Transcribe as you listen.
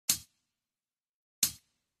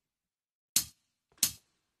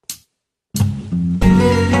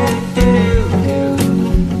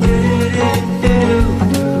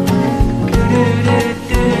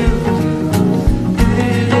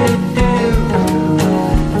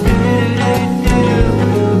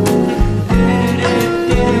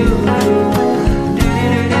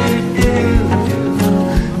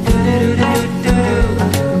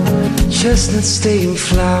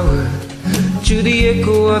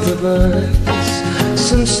other birds.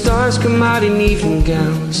 Some stars come out in evening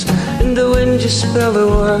gowns, and the wind just spell the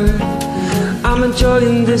word. I'm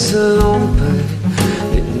enjoying this alone, but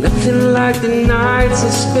it's nothing like the nights I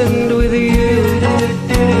spend with you.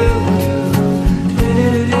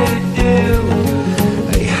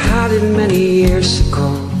 I had it many years ago,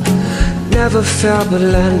 never fell but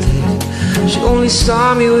landed. She only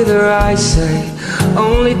saw me with her eyesight,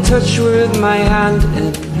 only touched with my hand,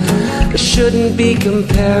 and I shouldn't be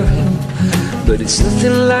comparing, but it's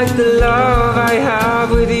nothing like the love I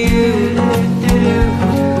have with you.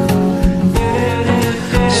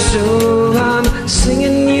 So I'm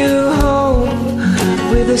singing you home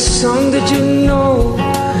with a song that you know,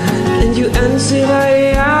 and you answer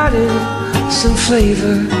by adding some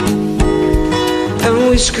flavor, and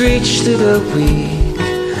we screech to the week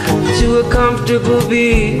to a comfortable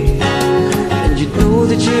beat, and you know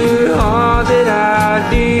that you're all that I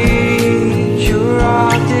need. You're all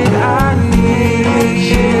that I need.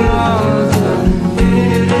 You're all that I need.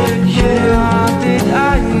 You're all that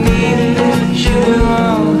I need. You're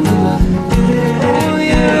all that I need. Oh,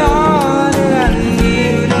 you're all that I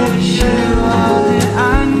need. You're all that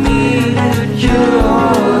I need. You're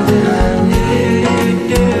all that I need.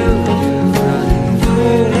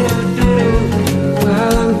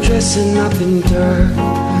 While I'm dressing up in dirt,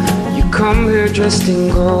 you come here dressed in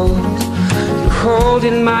gold. You're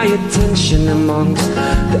holding my attention amongst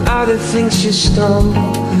the other things you stole.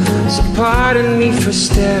 So pardon me for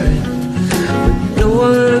staring, but no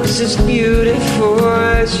one looks as beautiful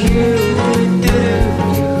as you.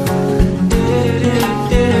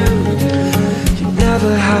 You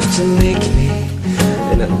never have to make me,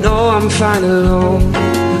 and I know I'm fine alone,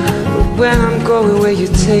 but when I'm going where you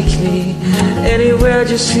take me, anywhere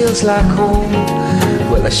just feels like home.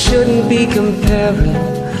 Well, I shouldn't be comparing,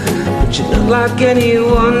 but you're not like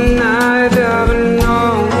anyone I've ever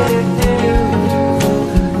known.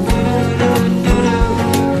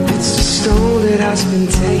 It's a stone that has been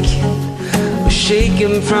taken or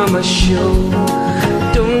shaken from a show.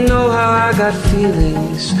 Don't know how I got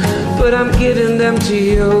feelings, but I'm giving them to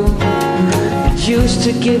you. It used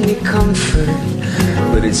to give me comfort,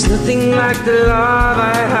 but it's nothing like the love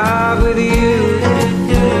I have with you.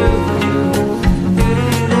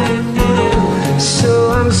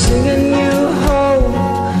 So I'm singing you home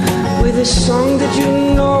with a song that you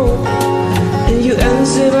know, and you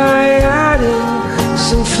answer by adding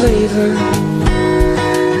some flavor,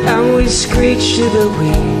 and we screech to the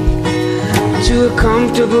wind to a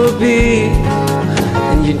comfortable beat,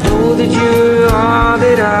 and you know that you're all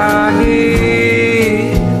that I need.